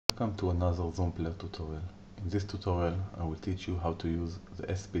Welcome to another Zoom Player tutorial. In this tutorial I will teach you how to use the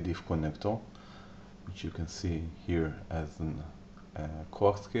FFDShow connector, which you can see here as a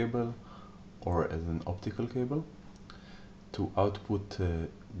coax cable or as an optical cable, to output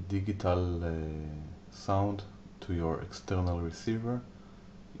digital sound to your external receiver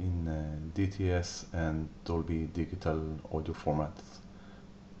in DTS and Dolby Digital audio formats,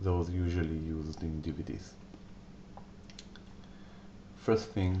 those usually used in DVDs. First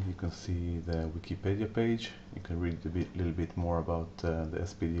thing, you can see the Wikipedia page. You can read a little bit more about the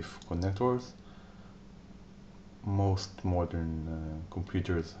FFDShow connectors. Most modern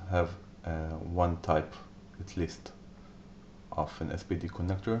computers have one type, at least, of an FFDShow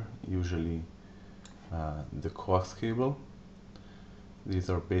connector, usually the coax cable.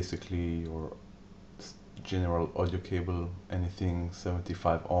 These are basically your general audio cable, anything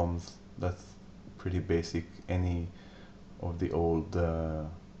 75 ohms. That's pretty basic. Any of the old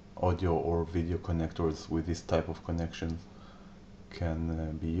audio or video connectors with this type of connection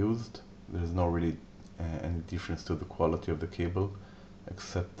can be used. There's no really any difference to the quality of the cable,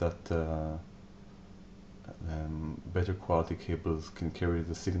 except that better quality cables can carry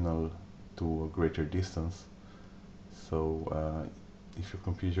the signal to a greater distance. So if your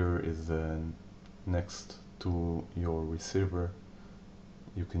computer is next to your receiver,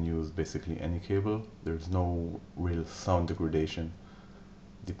 you can use basically any cable. There's no real sound degradation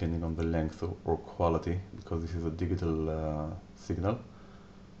depending on the length or quality, because this is a digital signal,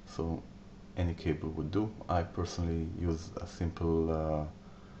 so any cable would do. I personally use a simple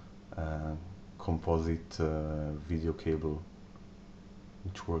composite video cable,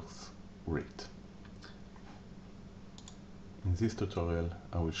 which works great. In this tutorial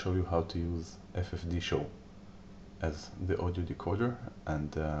I will show you how to use FFDShow as the audio decoder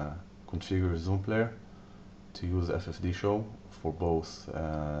and configure Zoom Player to use FFDShow for both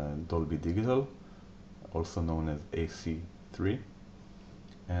Dolby Digital, also known as AC3,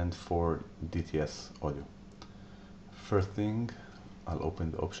 and for DTS audio. First thing, I'll open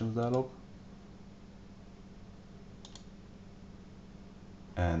the options dialog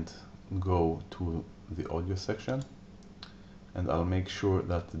and go to the audio section, and I'll make sure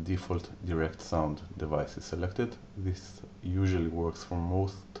that the default direct sound device is selected. This usually works for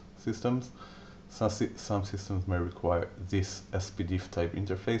most systems. Some systems may require this SPDIF type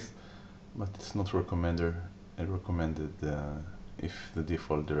interface, but it's not recommended if the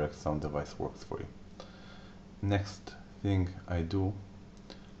default direct sound device works for you. Next thing I do,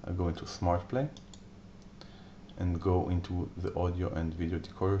 I go into Smart Play and go into the audio and video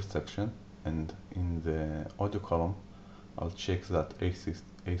decoder section, and in the audio column I'll check that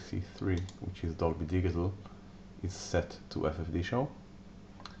AC3, which is Dolby Digital, is set to FFDShow,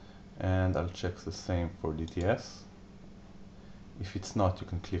 and I'll check the same for DTS. If it's not, you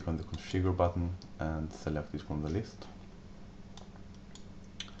can click on the configure button and select it from the list.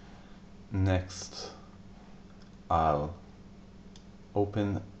 Next, I'll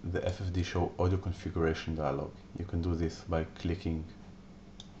open the FFDShow audio configuration dialog. You can do this by clicking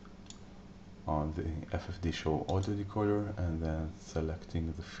on the FFDShow audio decoder and then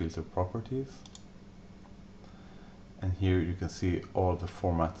selecting the filter properties, and here you can see all the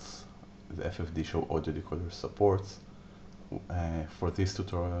formats the FFDShow audio decoder supports. For this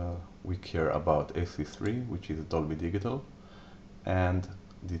tutorial we care about AC3, which is Dolby Digital, and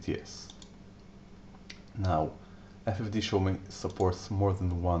DTS. Now FFDShow supports more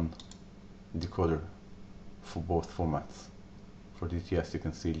than one decoder for both formats. For DTS you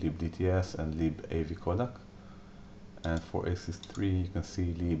can see libDTS and libAV codec, and for AC3 you can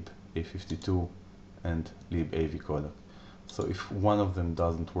see libA52 and libAV codec. So if one of them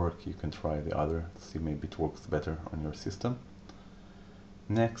doesn't work, you can try the other, see maybe it works better on your system.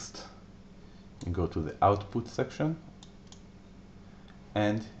 Next, you go to the output section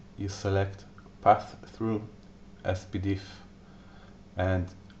and you select path through SPDIF, and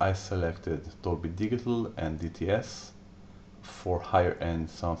I selected Dolby Digital and DTS. For higher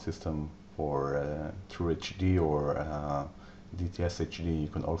end sound system, for True HD or DTS HD, you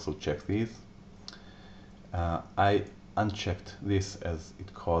can also check these. I unchecked this as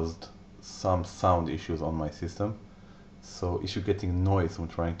it caused some sound issues on my system, so if you're getting noise when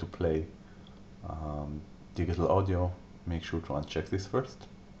trying to play digital audio, make sure to uncheck this first.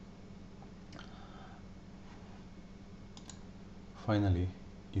 Finally,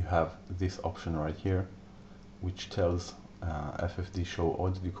 you have this option right here, which tells FFDShow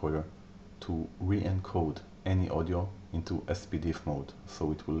audio decoder to re-encode any audio into SPDIF mode,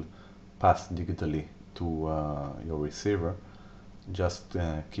 so it will pass digitally to your receiver. Just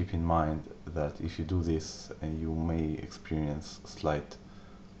keep in mind that if you do this, you may experience slight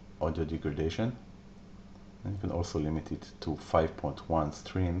audio degradation, and you can also limit it to 5.1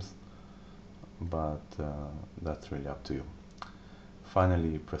 streams, but that's really up to you.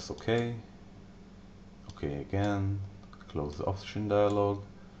 Finally, press OK, OK again, close the option dialog,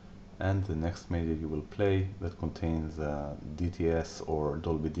 and the next media you will play that contains DTS or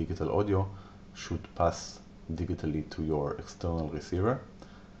Dolby Digital audio should pass digitally to your external receiver.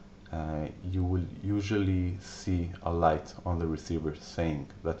 You will usually see a light on the receiver saying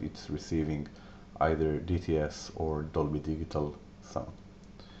that it's receiving either DTS or Dolby Digital sound.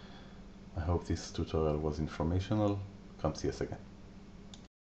 I hope this tutorial was informational. Come see us again.